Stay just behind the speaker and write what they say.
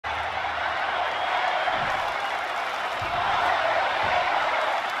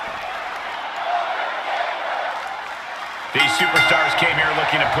These superstars came here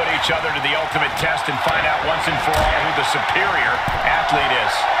looking to put each other to the ultimate test and find out once and for all who the superior athlete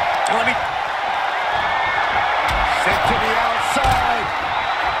is. Sent to the outside.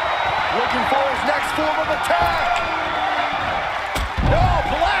 Looking for his next form of attack. No,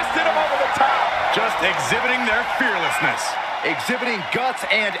 blasted him over the top. Just exhibiting their fearlessness. Exhibiting guts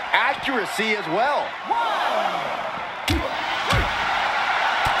and accuracy as well.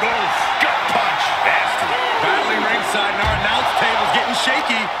 Goes gut punch. Nasty. Battling ringside, and our announce table's getting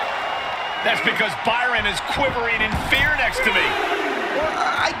shaky. That's because Byron is quivering in fear next to me.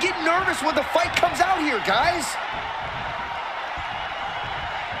 I get nervous when the fight comes out here, guys.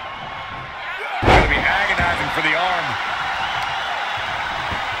 Gotta be agonizing for the arm.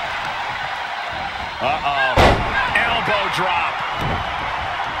 Uh-oh. Elbow drop.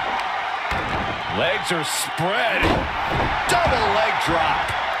 Legs are spread. Double leg drop.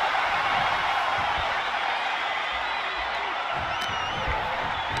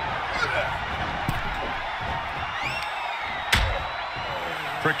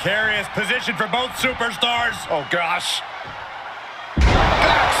 Precarious position for both superstars. Oh, gosh.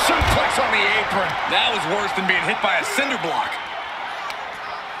 Back suplex on the apron. That was worse than being hit by a cinder block.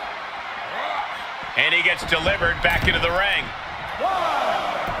 And he gets delivered back into the ring.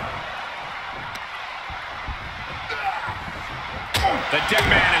 The dead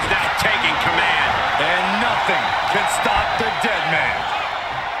man is now taking command. And nothing can stop the dead man.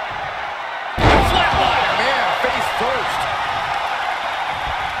 Flatline. Man, face first.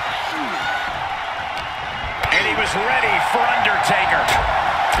 And he was ready for Undertaker.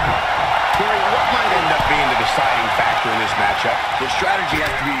 Corey, what might end up being the deciding factor in this matchup? The strategy has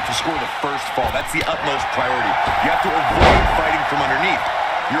to be to score the first fall. That's the utmost priority. You have to avoid fighting from underneath.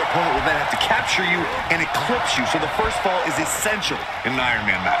 Your opponent will then have to capture you and eclipse you, so the first fall is essential in an Iron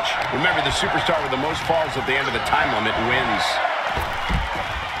Man match. Remember, the superstar with the most falls at the end of the time limit wins.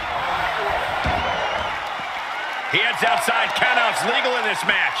 He heads outside. Countouts legal in this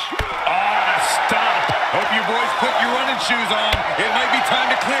match. Oh, stop. Hope you boys put your running shoes on. It might be time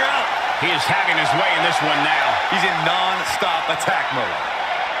to clear out. He is having his way in this one now. He's in non-stop attack mode.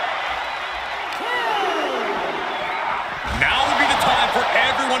 Now would be the time for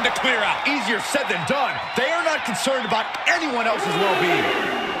everyone to clear out. Easier said than done. They are not concerned about anyone else's well-being.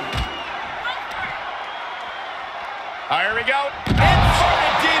 Here we go.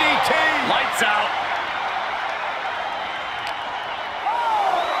 Inverted DDT. Lights out.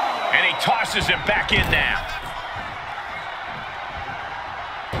 And he tosses him back in now.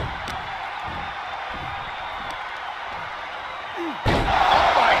 Oh,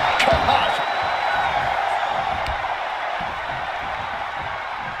 my gosh.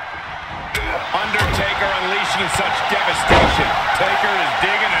 Undertaker unleashing such devastation. Taker is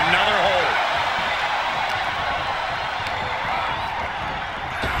digging another hole.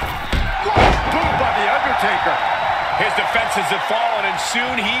 Boom by the Undertaker. His defenses have fallen, and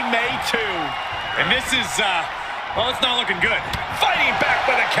soon he may too. And this is, well, it's not looking good. Fighting back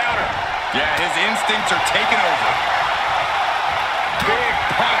with a counter. Yeah, his instincts are taking over. Big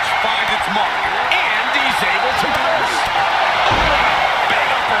punch finds its mark. And he's able to reverse. Big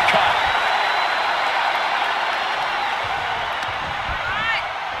uppercut.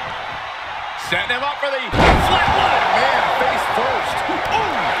 Setting him up for the flatline. Man, face first.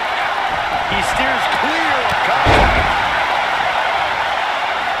 Ooh. He steers clear of contact.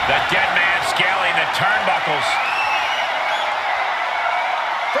 The dead man scaling the turnbuckles.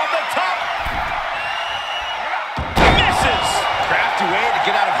 From the top. Misses. Crafty way to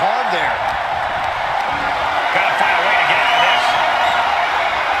get out of harm there. Gotta find a way to get out of this.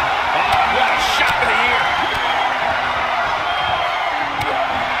 Oh, what a shot to the ear.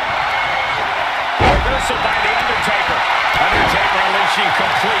 Reversal by the Undertaker. Undertaker unleashing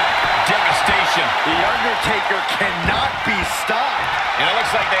complete devastation. The Undertaker cannot be stopped. And it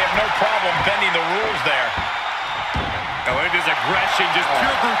looks like they have no problem bending the rules there. Oh, it is aggression, just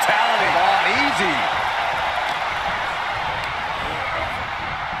pure brutality. Come on, easy.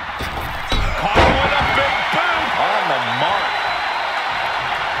 Caught with a big boot. On the mark.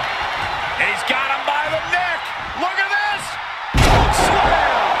 And he's got him by the neck. Look at this.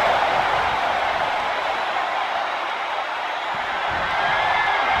 Slam.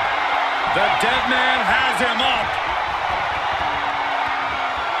 The dead man has him up.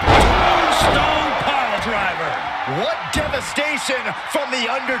 Stone pile driver. What devastation from the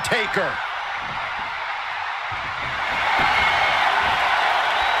Undertaker.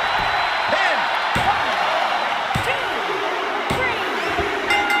 Pin. 1, 2, 3.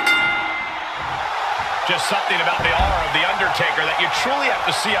 Just something about the aura of the Undertaker that you truly have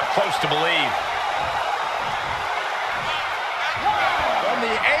to see up close to believe.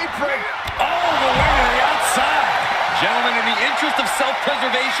 the interest of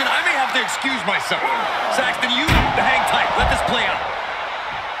self-preservation, I may have to excuse myself. Saxton, you hang tight. Let this play out.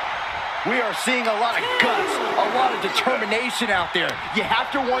 We are seeing a lot of guts, a lot of determination out there. You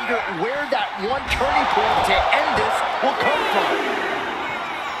have to wonder where that one turning point to end this will come from.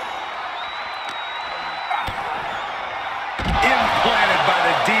 Implanted by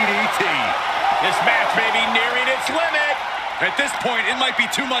the DDT. This match may be nearing its limit. At this point, it might be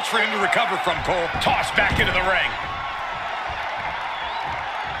too much for him to recover from, Cole. Tossed back into the ring.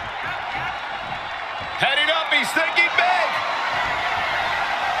 Heading up, he's thinking big.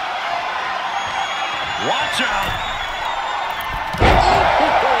 Watch out.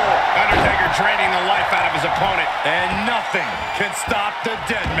 Undertaker draining the life out of his opponent. And nothing can stop the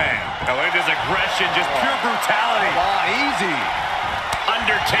dead man. Oh, look at this aggression, just pure brutality. Come on, easy.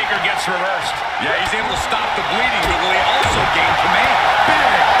 Undertaker gets reversed. Yeah, he's able to stop the bleeding, but will he also gain command? Big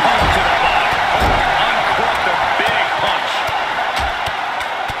punch to the body. Uncorked a big punch.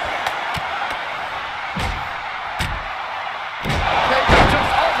 Taker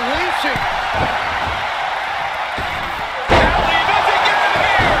just unleashing.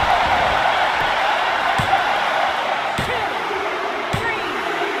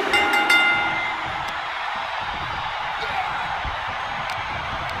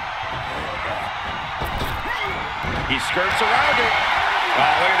 He skirts around it.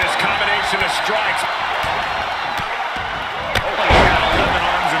 Oh, look at this combination of strikes. Oh, he's got 11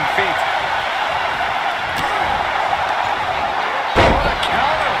 arms and feet. What a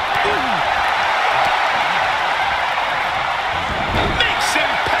counter. Makes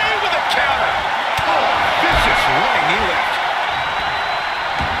him pay with a counter. Oh, vicious running knee lift.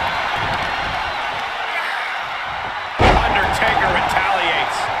 Undertaker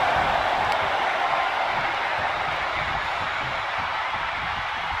retaliates.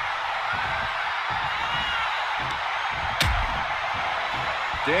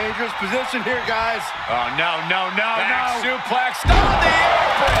 Dangerous position here, guys. Oh, no. Back suplex on the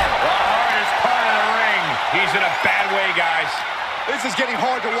apron. The hardest part of the ring. He's in a bad way, guys. This is getting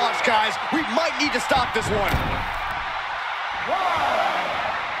hard to watch, guys. We might need to stop this one.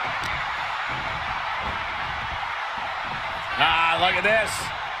 Ah, look at this.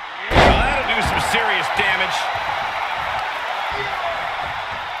 Well, that'll do some serious damage.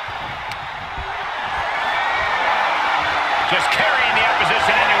 Just carrying the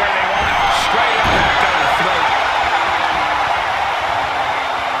opposition anywhere they want. Straight impact down the throat.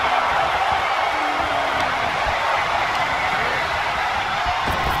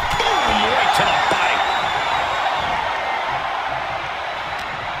 Boom, right to the body.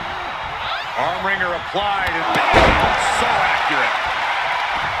 Arm wringer applied, and bam, so accurate.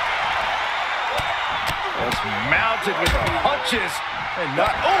 Just mounted with punches. And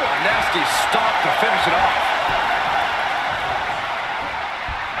not, oh, a nasty stop to finish it off.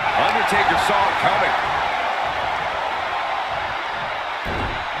 Undertaker saw it coming.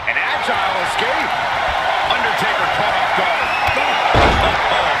 An agile escape. Undertaker caught off guard.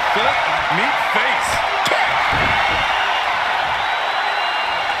 Foot, meet face.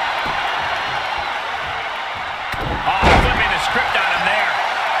 Flipping the script on him there.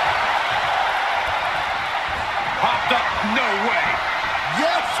 Popped up, no way.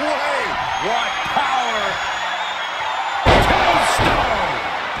 Yes way. What power. Tombstone.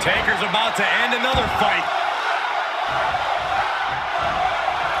 Taker's about to end another fight.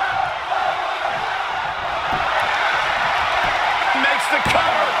 Makes the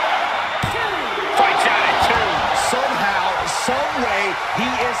cover. Fights out at 2. Somehow, some way, he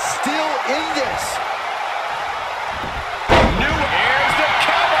is still in this. Here's the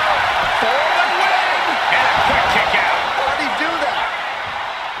cover for the win. And a quick kick out. How did he do that?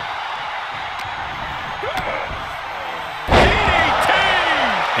 DDT.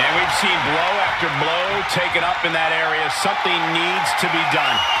 And we've seen blow after blow taken up in that area. Something needs to be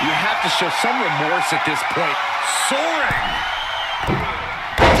done. You have to show some remorse at this point. Soaring.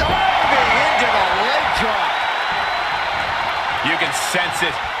 Diving into the leg drop. You can sense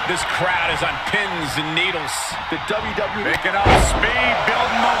it. This crowd is on pins and needles. The WWE... Picking up speed,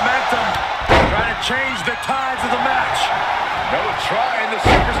 building momentum. Trying to change the tides of the match. No trying. The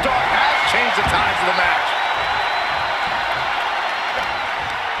superstar has changed the tides of the match.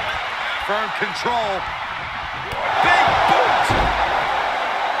 Firm control. Big boot.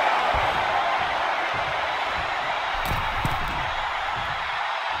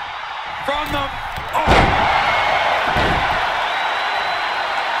 From the...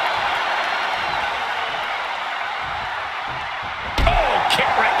 Kick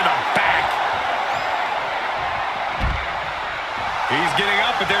right to the back. He's getting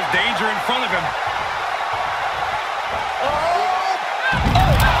up, but there's danger in front of him. Oh!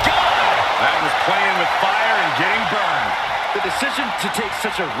 with fire and getting burned. The decision to take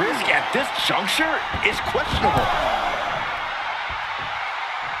such a risk at this juncture is questionable.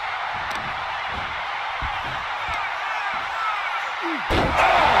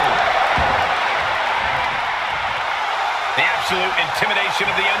 The absolute intimidation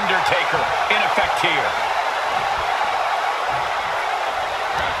of The Undertaker in effect here.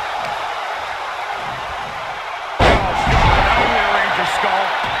 Skull.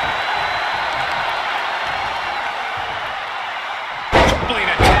 Crippling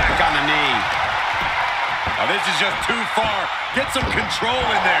attack on the knee. Oh, this is just too far. Get some control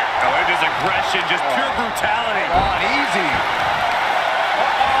in there. Oh, it is aggression, just pure brutality. Come on, easy.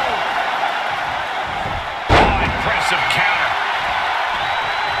 Oh, impressive counter.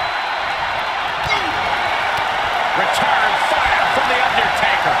 Return fire from The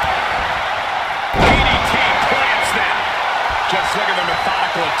Undertaker. DDT plants them. Just look at the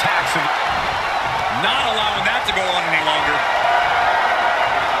methodical attacks and not allowing that to go on any longer.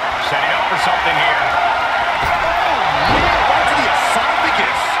 Setting up for something here. Oh, man, right to the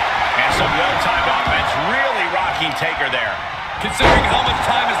esophagus. And some well-timed offense really rocking Taker there. Considering how much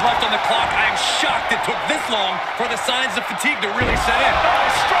time is left on the clock, I am shocked it took this long for the signs of fatigue to really set in. Oh,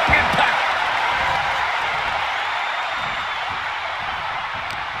 strong impact.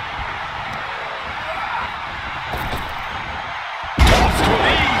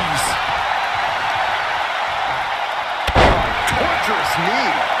 Knee.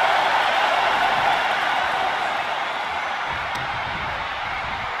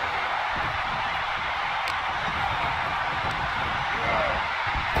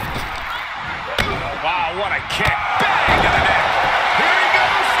 Wow, what a kick. Bang to the neck. Here he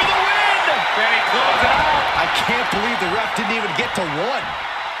goes for the win. Can he close it out? I can't believe the ref didn't even get to one.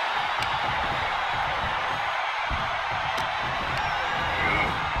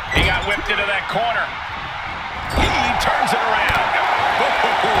 He got whipped into that corner. He turns it around.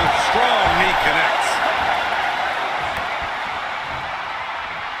 Strong knee connects.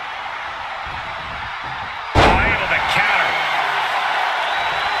 Able to counter.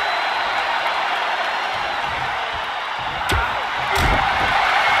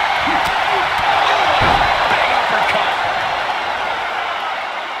 Big uppercut.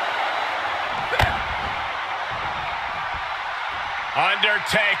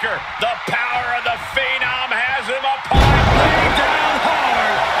 Undertaker, the power of the Phenom has him upon. Lay down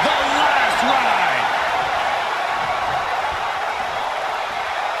hard. The last ride.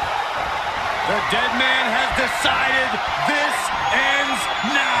 The dead man has decided this ends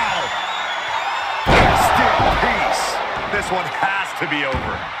now. Rest in peace. This one has to be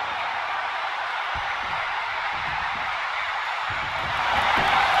over.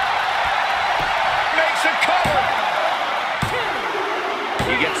 Makes a cover.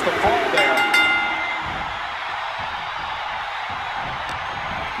 He gets the fall there.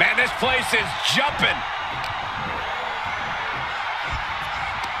 Man, this place is jumping.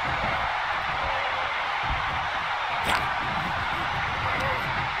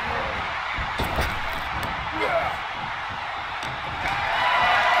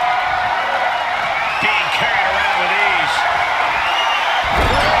 Being carried around with ease.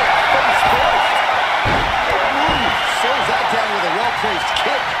 Slows that down with a well-placed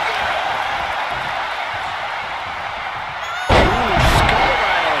kick.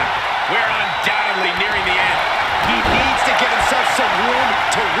 We're undoubtedly nearing the end. He needs to give himself some room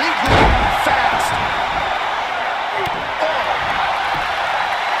to regroup fast. Oh.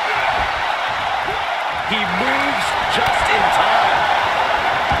 He moves just in time.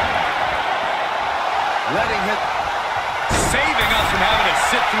 Letting him, saving us from having to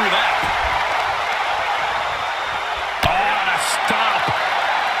sit through that. Oh, and a stomp.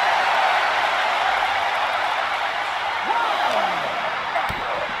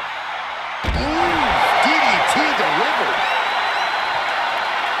 DDT delivered.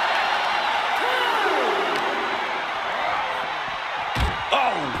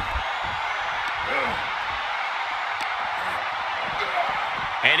 Oh.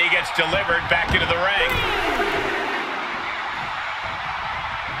 And he gets delivered back into the ring.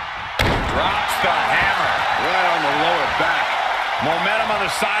 Drops the hammer. Right on the lower back. Momentum on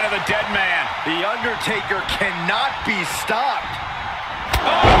the side of the dead man. The Undertaker cannot be stopped. Oh,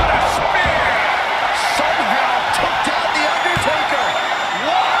 what a spear! Somehow took down the Undertaker.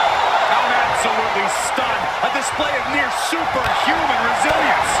 Wow! I'm absolutely stunned. A display of near superhuman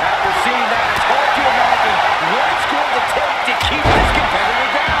resilience. After seeing that, it's hard to imagine what it's going to take to keep this competitor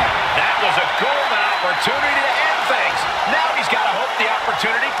down. That was a golden opportunity to end things. Now he's got to hope the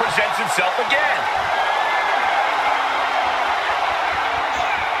opportunity presents itself again.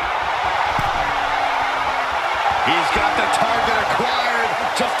 He's got the target acquired.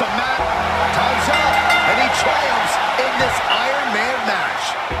 Just a match. Time's up. And he triumphs in this Iron Man match.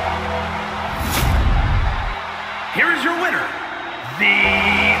 Here is your winner, The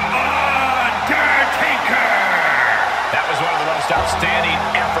Undertaker. That was one of the most outstanding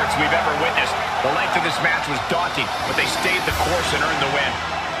efforts we've ever witnessed. The length of this match was daunting, but they stayed the course and earned the win.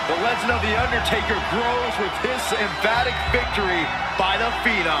 The legend of The Undertaker grows with this emphatic victory by the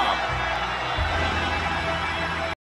Phenom.